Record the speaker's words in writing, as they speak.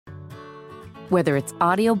Whether it's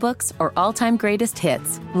audiobooks or all-time greatest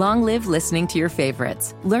hits, long live listening to your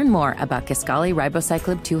favorites. Learn more about Kisqali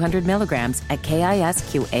Ribociclib 200 milligrams at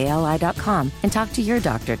KISQALI.com and talk to your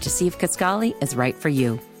doctor to see if Kisqali is right for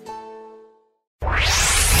you.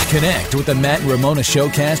 Connect with the Matt and Ramona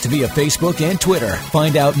Showcast via Facebook and Twitter.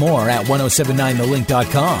 Find out more at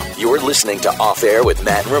 1079thelink.com. You're listening to Off Air with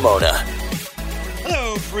Matt and Ramona.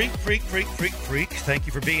 Hello, freak. Thank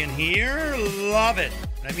you for being here. Love it.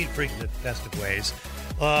 I mean freak in the best of ways.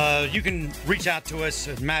 You can reach out to us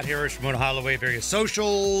at Matt Harris, Ramona Holloway, various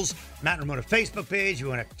socials, Matt and Ramona Facebook page. You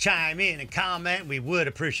want to chime in and comment, we would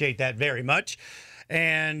appreciate that very much.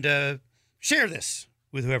 And share this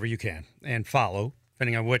with whoever you can and follow,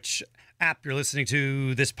 depending on which app you're listening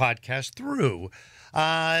to this podcast through.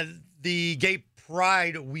 The Gay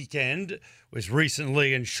Pride weekend was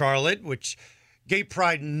recently in Charlotte, which Gay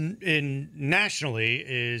Pride nationally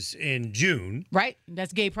is in June. Right?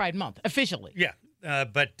 That's Gay Pride Month, officially. Yeah.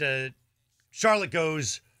 But Charlotte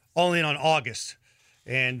goes only on August.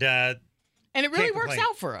 And it really works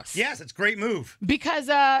out for us. Yes, it's a great move. Because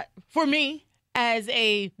for me, as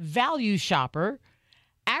a value shopper,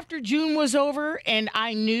 after June was over and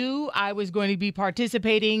I knew I was going to be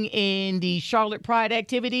participating in the Charlotte Pride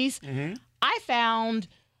activities, I found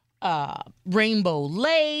rainbow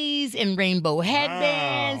lays and rainbow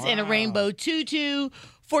headbands and a rainbow tutu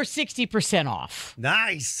for 60% off.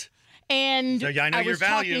 Nice. And so I know I your was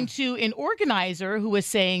value. talking to an organizer who was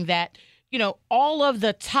saying that, you know, all of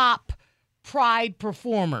the top Pride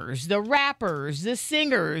performers, the rappers, the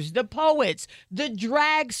singers, the poets, the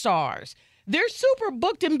drag stars, they're super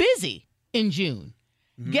booked and busy in June.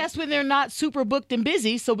 Guess when they're not super booked and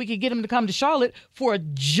busy, so we could get them to come to Charlotte for a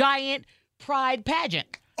giant Pride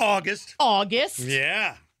pageant. August.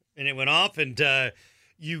 Yeah. And it went off, and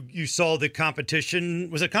you saw the competition.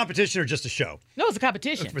 Was it a competition or just a show? No, it was a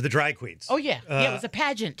competition. For the drag queens. Oh, yeah. It was a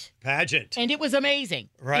pageant. And it was amazing.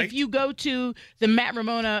 Right. If you go to the Matt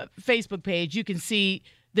Ramona Facebook page, you can see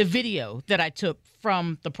the video that I took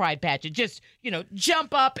from the Pride pageant. Just,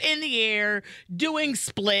 jump up in the air, doing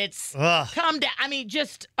splits, come down. I mean,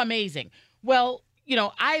 just amazing. Well,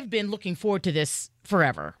 I've been looking forward to this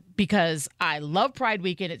forever because I love Pride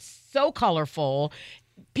Weekend. It's so colorful.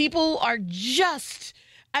 People are just,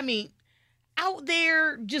 out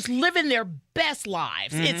there just living their best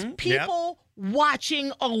lives. It's people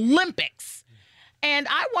watching Olympics. And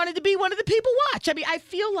I wanted to be one of the people watch. I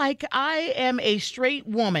feel like I am a straight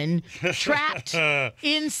woman trapped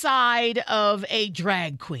inside of a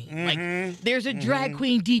drag queen. Like, there's a drag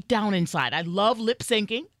queen deep down inside. I love lip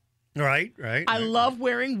syncing. Right. I love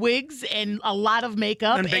wearing wigs and a lot of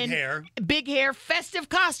makeup. And big hair. Big hair, festive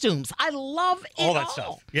costumes. I love it all that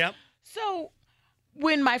stuff. Yep. So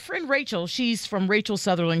when my friend Rachel, she's from Rachel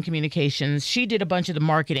Sutherland Communications, she did a bunch of the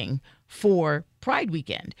marketing for Pride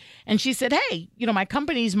Weekend. And she said, hey, my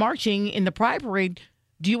company's marching in the Pride Parade.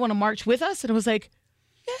 Do you want to march with us? And I was like,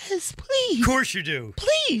 yes, please. Of course you do.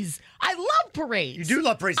 Please. I love parades. You do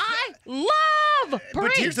love parades. I love parades.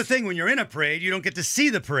 But here's the thing. When you're in a parade, you don't get to see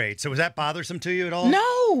the parade. So was that bothersome to you at all?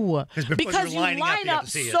 No. Because you line up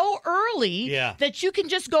so early that you can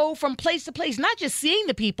just go from place to place, not just seeing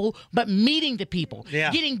the people, but meeting the people.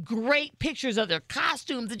 Yeah. Getting great pictures of their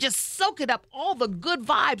costumes and just soaking up all the good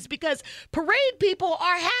vibes because parade people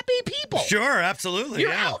are happy people. Sure, absolutely.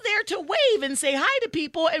 You're out there to wave and say hi to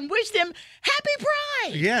people and wish them happy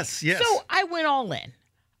Pride. Yes. So I went all in.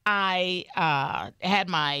 I had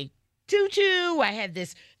my tutu. I had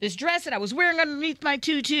this dress that I was wearing underneath my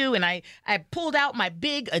tutu, and I pulled out my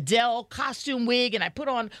big Adele costume wig, and I put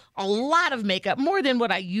on a lot of makeup, more than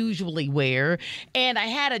what I usually wear, and I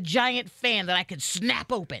had a giant fan that I could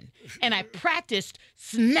snap open, and I practiced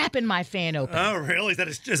snapping my fan open. Oh, really?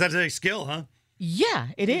 Is that a skill, huh? Yeah,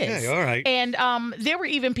 it is. Okay, all right. And there were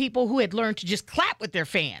even people who had learned to just clap with their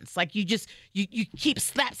fans. Like you keep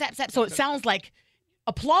slap, slap, slap. So it sounds like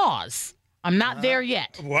applause. I'm not there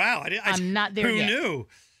yet. Wow. I'm not there yet. Who knew?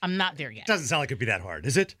 I'm not there yet. Doesn't sound like it'd be that hard,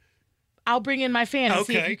 is it? I'll bring in my fan and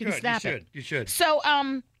see if you can good. snap it. You should. So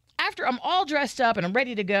after I'm all dressed up and I'm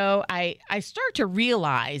ready to go, I start to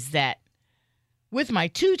realize that with my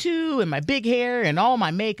tutu and my big hair and all my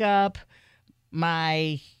makeup,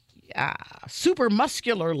 my super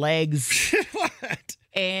muscular legs What?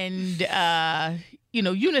 and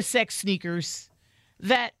unisex sneakers,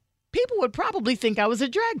 that people would probably think I was a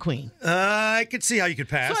drag queen. I could see how you could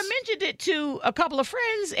pass. So I mentioned it to a couple of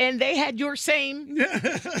friends, and they had your same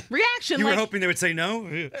reaction. You were hoping they would say no? No,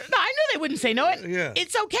 I knew they wouldn't say no.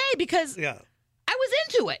 It's okay because I was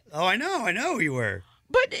into it. Oh, I know you were.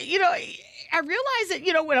 But, I realize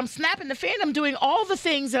that, when I'm snapping the fan, I'm doing all the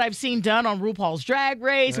things that I've seen done on RuPaul's Drag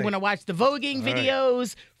Race, and when I watch the voguing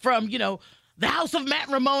videos from, the House of Matt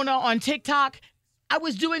and Ramona on TikTok. I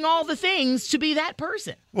was doing all the things to be that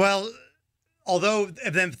person. Well, although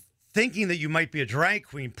them thinking that you might be a drag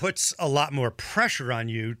queen puts a lot more pressure on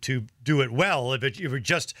you to do it well. If you were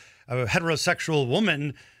just a heterosexual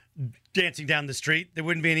woman dancing down the street, there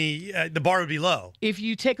wouldn't be any, the bar would be low. If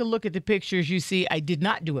you take a look at the pictures, you see I did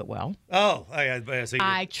not do it well. Oh,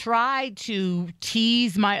 I tried to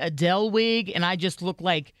tease my Adele wig, and I just looked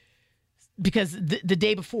like, because the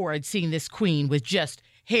day before I'd seen this queen with just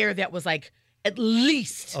hair that was like at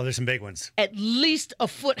least. Oh, there's some big ones. At least a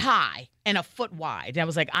foot high and a foot wide. And I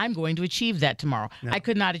was like, I'm going to achieve that tomorrow. No. I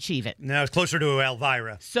could not achieve it. No, it's closer to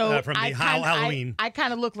Elvira from the Halloween. I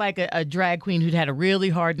kind of look like a drag queen who'd had a really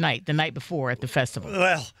hard night the night before at the festival.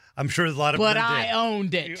 Well, I'm sure a lot of them did. But I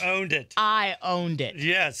owned it. You owned it. I owned it.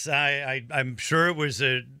 Yes, I'm sure it was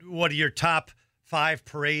one of your top 5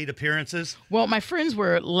 parade appearances? Well, my friends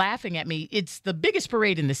were laughing at me. It's the biggest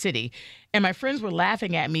parade in the city. And my friends were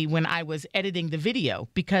laughing at me when I was editing the video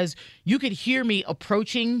because you could hear me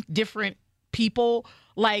approaching different people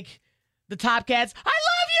like the Top Cats. I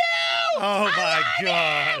love you! Oh, my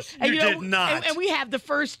gosh. And, you did not. And we have the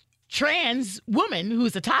first trans woman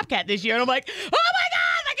who's a Top Cat this year. And I'm like, oh, my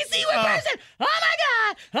God, I can see you in person. Oh, my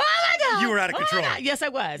God. Oh, my God. You were out of control. Yes, I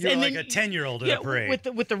was. You were like a 10-year-old at a parade.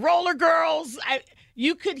 With the roller girls,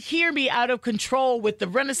 you could hear me out of control with the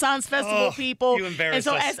Renaissance Festival people. You embarrassed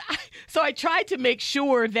us. So I tried to make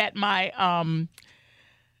sure that my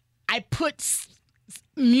I put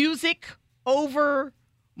music over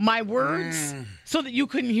my words so that you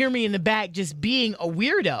couldn't hear me in the back just being a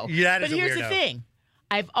weirdo. Yeah, but here's the thing.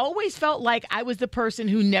 I've always felt like I was the person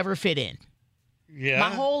who never fit in. Yeah. My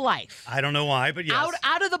whole life. I don't know why, but yes.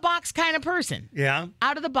 Out of the box kind of person. Yeah.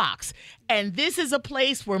 Out of the box. And this is a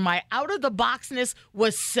place where my out of the boxness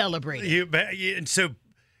was celebrated. And so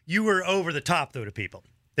you were over the top, though, to people.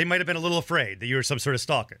 They might have been a little afraid that you were some sort of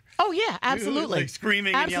stalker. Oh, yeah, absolutely. Like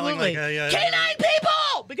screaming and yelling like Canine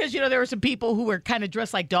people! Because, there were some people who were kind of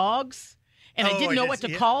dressed like dogs. And I didn't know what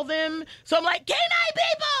to call them. So I'm like, canine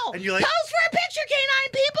people! And you're like, pose for a picture,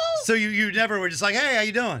 canine people! So you never were just like, hey, how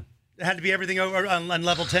you doing? It had to be everything over on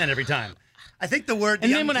level 10 every time. I think the word...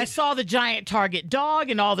 And then when I saw the giant Target dog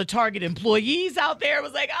and all the Target employees out there, it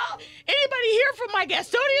was like, oh, anybody here from my Gastonia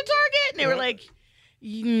Target? And they were like,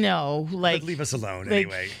 no. But leave us alone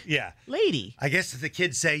anyway. Yeah. Lady. I guess the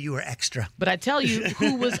kids say you were extra. But I tell you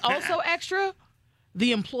who was also extra?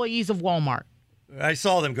 The employees of Walmart. I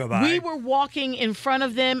saw them go by. We were walking in front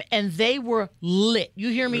of them, and they were lit. You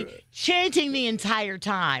hear me chanting the entire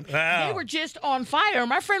time. Wow. They were just on fire.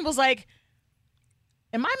 My friend was like,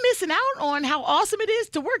 am I missing out on how awesome it is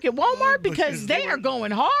to work at Walmart? Because they are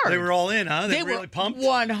going hard. They were all in, huh? They were really pumped?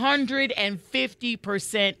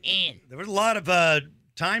 150% in. There was a lot of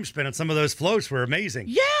time spent on some of those floats were amazing.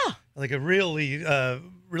 Yeah. Like a really,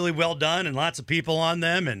 really well done and lots of people on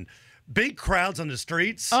them and big crowds on the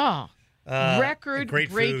streets. Oh.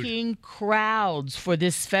 Record-breaking crowds for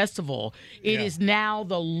this festival. It is now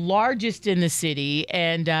the largest in the city,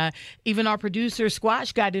 and even our producer,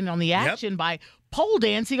 Squatch, got in on the action by pole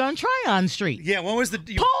dancing on Tryon Street. Yeah, what was the...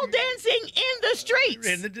 Pole dancing in the streets.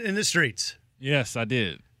 In the streets. Yes, I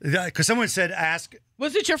did. Because someone said, ask...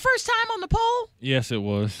 Was it your first time on the pole? Yes, it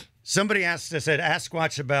was. Somebody said, ask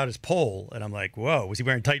Squatch about his pole. And I'm like, whoa, was he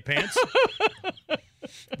wearing tight pants?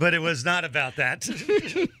 But it was not about that.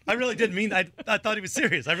 I really didn't mean that. I thought he was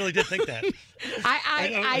serious. I really did think that.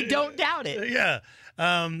 I don't doubt it. Yeah.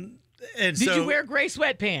 Did you wear gray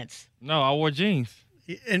sweatpants? No, I wore jeans.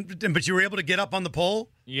 But you were able to get up on the pole?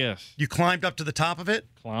 Yes. You climbed up to the top of it?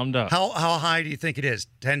 Climbed up. How high do you think it is?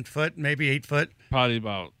 10 foot, maybe 8 foot? Probably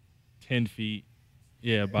about 10 feet.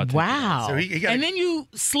 Yeah, about 10 wow. feet. So and then you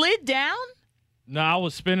slid down? No, I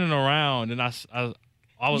was spinning around, and I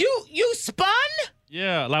was... You spun?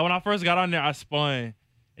 Yeah, like when I first got on there, I spun,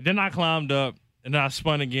 and then I climbed up, and then I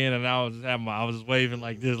spun again, and I was waving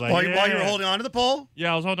like this, like while you were holding on to the pole.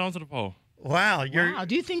 Yeah, I was holding on to the pole. Wow, wow.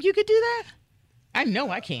 Do you think you could do that? I know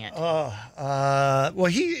I can't. Well,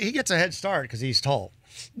 he gets a head start because he's tall.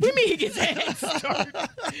 What do you mean he gets a head start?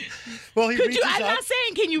 Well, I'm not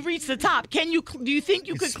saying can you reach the top. Do you think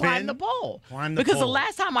you could climb the pole? Because the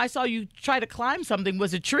last time I saw you try to climb something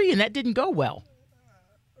was a tree, and that didn't go well.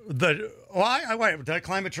 Did I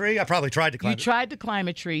climb a tree? I probably tried to climb. You tried to climb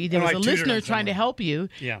a tree. There was a listener trying to help you,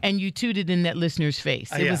 and you tooted in that listener's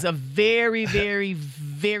face. It was a very, very,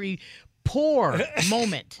 very poor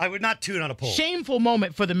moment. I would not toot on a pole. Shameful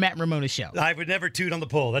moment for the Matt and Ramona show. I would never toot on the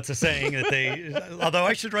pole. That's a saying that they. Although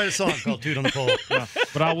I should write a song called "Toot on the Pole." No,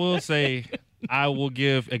 but I will say, I will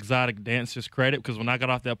give exotic dancers credit because when I got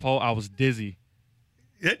off that pole, I was dizzy.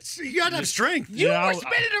 You gotta have strength. You were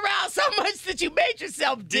spinning around so much that you made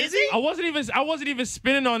yourself dizzy. I wasn't even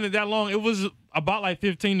spinning on it that long. It was about like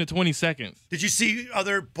 15 to 20 seconds. Did you see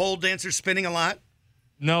other pole dancers spinning a lot?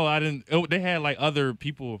 No, I didn't. They had like other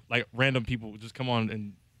people, like random people, just come on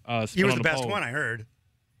and spin He was on the best pole. one, I heard.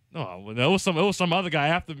 No, it was some other guy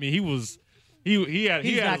after me. He's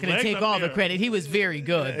not going to take all the credit. He was very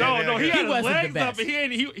good. No, he had his wasn't legs the best. up.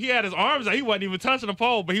 He had his arms out. He wasn't even touching the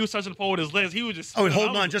pole, but he was touching the pole with his legs. He was just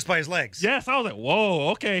holding on just by his legs. Yes, I was like, whoa,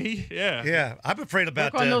 okay, yeah. Yeah, I'm afraid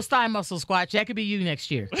about Work on those thigh muscles, Squatch. That could be you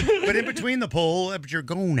next year. But in between the pole, your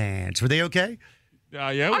gonads, were they okay?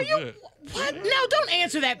 Yeah, it was good. What? No, don't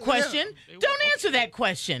answer that question. Don't answer that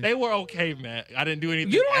question. They were okay, man. I didn't do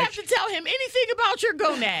anything. You don't have to tell him anything about your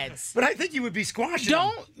gonads. But I think you would be squashing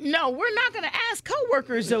them. No, we're not going to ask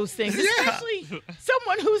coworkers those things, especially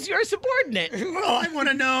someone who's your subordinate. Well, I want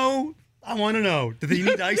to know. Do they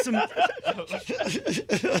need to ice them?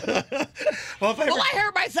 Well, I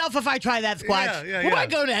hurt myself if I try that, Squatch. Yeah. My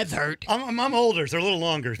gonads hurt. I'm older, so they're a little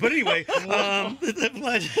longer. But anyway, I want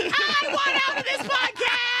out of this podcast.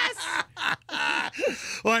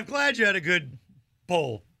 Well, I'm glad you had a good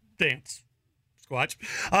pole dance, Squatch.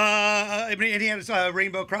 And he had his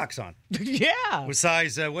rainbow Crocs on. Yeah. What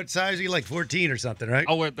size are you, like 14 or something, right?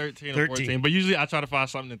 I wear 13 or 14, but usually I try to find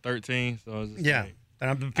something in 13. So it's just yeah.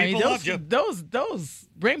 Like, people loved you. Those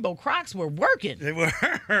rainbow Crocs were working. They were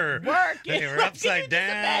working. They were upside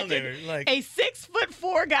down. They were like a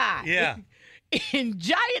 6'4" guy. Yeah. In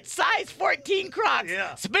giant size 14 Crocs,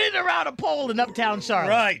 spinning around a pole in Uptown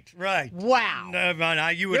Charlotte. Right. Wow.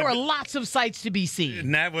 There were lots of sights to be seen.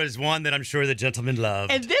 And that was one that I'm sure the gentleman loved.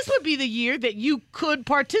 And this would be the year that you could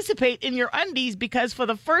participate in your undies because for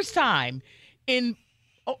the first time in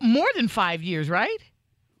more than 5 years, right?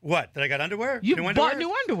 What? That I got underwear? You bought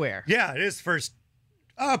new underwear. Yeah, it is first,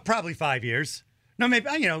 probably 5 years. No, maybe,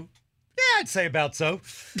 yeah, I'd say about so.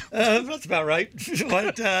 That's about right.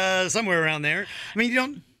 But somewhere around there. I mean, you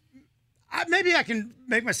don't, maybe I can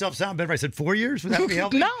make myself sound better if I said 4 years. Would that be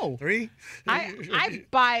helpful? No. 3? I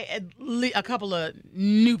buy a couple of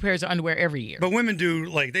new pairs of underwear every year. But women do,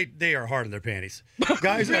 like, they are hard on their panties.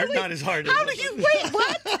 Guys are not as hard. How do you, wait,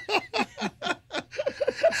 what?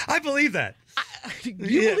 I believe that.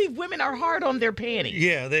 You believe women are hard on their panties?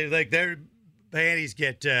 Yeah, their panties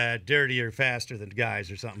get dirtier faster than guys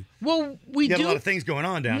or something. Well, we you do got a lot of things going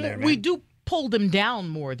on down there, man. We do pull them down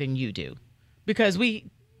more than you do, because we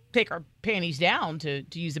take our panties down to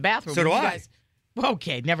use the bathroom. So do I.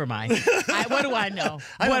 Okay, never mind. What do I know?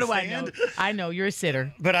 What do I know? I know you're a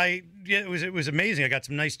sitter. But it was amazing. I got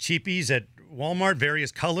some nice cheapies at Walmart,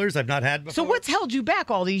 various colors I've not had before. So what's held you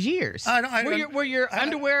back all these years? Were your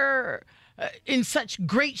underwear in such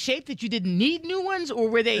great shape that you didn't need new ones, or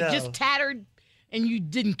were they just tattered and you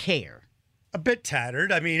didn't care? A bit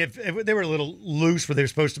tattered. I mean, if they were a little loose where they were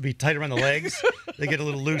supposed to be tight around the legs, they get a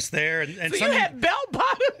little loose there. And so you had bell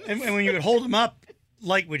bottoms? And when you would hold them up,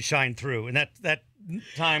 light would shine through. And that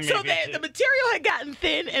time. So the material had gotten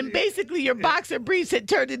thin, and basically your boxer briefs had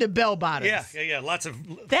turned into bell bottoms. Yeah. Lots of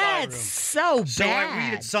That's so bad. So I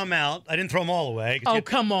weeded some out. I didn't throw them all away.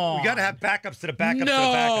 Come on. We got to have backups to the backups to the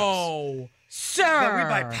backups. No, sir. But we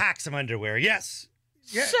buy packs of underwear. Yes.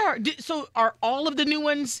 Yeah. Sir, so are all of the new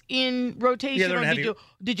ones in rotation, or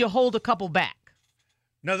did you hold a couple back?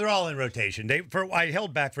 No, they're all in rotation. I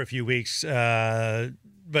held back for a few weeks,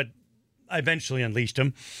 but I eventually unleashed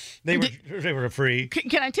them. They were free.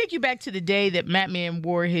 Can I take you back to the day that Matt Man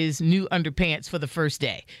wore his new underpants for the first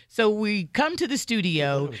day? So we come to the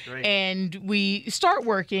studio and we start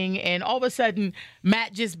working, and all of a sudden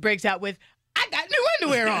Matt just breaks out with, "I got new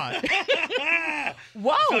underwear on."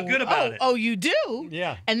 Whoa. I felt good about it. Oh, you do?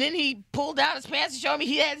 Yeah. And then he pulled out his pants and showed me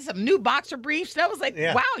he had some new boxer briefs. And I was like,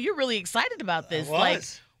 wow, you're really excited about this. Like,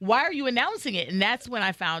 why are you announcing it? And that's when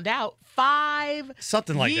I found out 5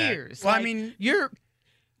 something like years. That. Well, like, I mean,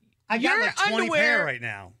 I got like 20 pair right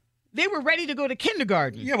now. They were ready to go to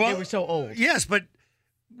kindergarten. Yeah, well, they were so old. Yes, but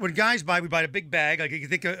when guys buy, we buy a big bag. Like, you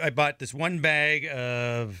think I bought this one bag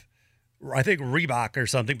of, I think, Reebok or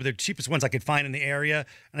something, but they're the cheapest ones I could find in the area.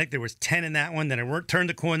 I think there was 10 in that one. Then I turned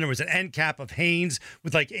the corner. There was an end cap of Hanes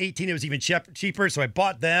with like 18. It was even cheaper, so I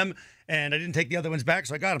bought them, and I didn't take the other ones back,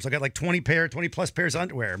 so I got them. So I got like 20 plus pairs of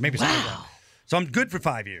underwear, maybe something like that. So I'm good for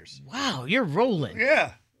 5 years. Wow, you're rolling.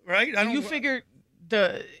 Yeah, right? You figure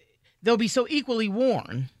they'll be so equally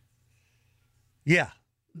worn. Yeah.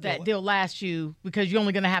 that they'll last you because you're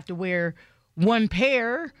only going to have to wear one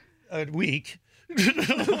pair a week.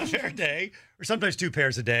 One pair a day, or sometimes 2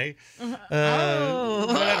 pairs a day. But I don't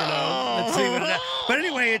know. Let's see what but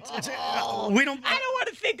anyway, we don't. I don't want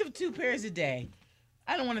to think of 2 pairs a day.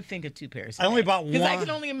 I don't want to think of 2 pairs a day. I only bought one. Because I can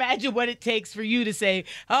only imagine what it takes for you to say,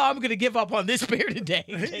 oh, I'm going to give up on this pair today.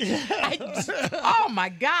 Oh, my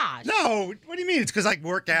gosh. No, what do you mean? It's because I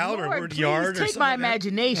work out or work yard or something. Take my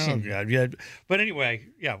imagination. Oh, God, yeah. But anyway,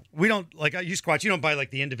 yeah, we don't, like, you Squatch, you don't buy, like,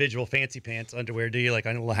 the individual fancy pants underwear, do you? Like, a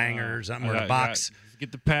little hanger or something, or a box.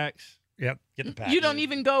 Get the packs. Yep, get the packs. You don't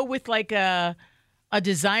even go with, like, a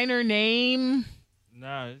designer name?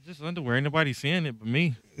 Nah, it's just underwear. Ain't nobody seeing it but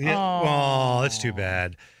me. Yeah. Oh, that's too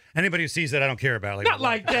bad. Anybody who sees that, I don't care about. Like, not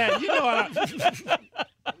like that. You know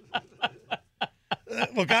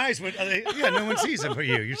well, guys, no one sees them but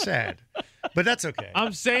you. You're sad. But that's okay.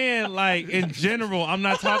 I'm saying, like, in general, I'm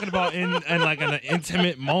not talking about in like an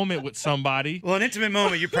intimate moment with somebody. Well, an intimate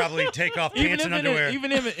moment, you probably take off pants and underwear.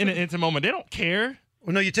 Even if in an intimate moment, they don't care.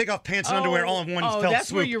 Well, no, you take off pants and underwear all in one fell swoop.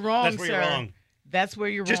 That's where you're wrong, That's where sir. you're wrong. That's where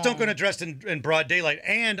you're Just wrong. don't go dressed in broad daylight.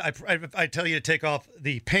 And I tell you to take off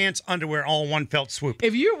the pants, underwear, all in one felt swoop.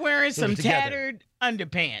 If you're wearing some tattered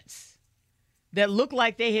underpants that look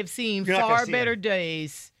like they have seen far better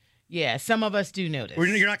days, yeah, some of us do notice.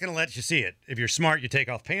 You're not going to let you see it. If you're smart, you take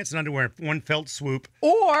off pants and underwear in one felt swoop.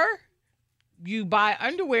 Or you buy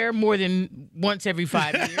underwear more than once every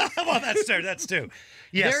 5 years. Well, that's too.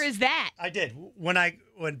 Yes, there is that. I did. When I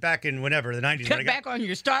went back in the 90s. Cut back on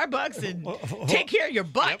your Starbucks and take care of your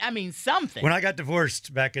butt. Yep. I mean, something. When I got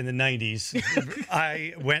divorced back in the 90s,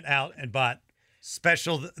 I went out and bought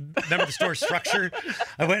remember the store Structure?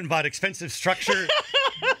 I went and bought expensive Structure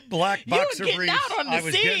black boxer briefs. I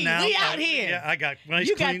was getting out. We out here. Yeah, I got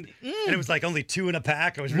nice clean. And it was like only 2 in a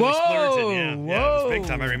pack. I was really splurging. Yeah, it was big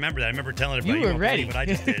time. I remember that. I remember telling everybody, you were ready. What I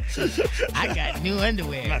just did. I got new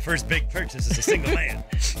underwear. My first big purchase as a single man.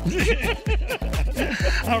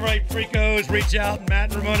 All right, freakos, reach out,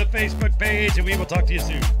 Matt and Ramona Facebook page, and we will talk to you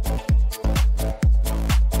soon.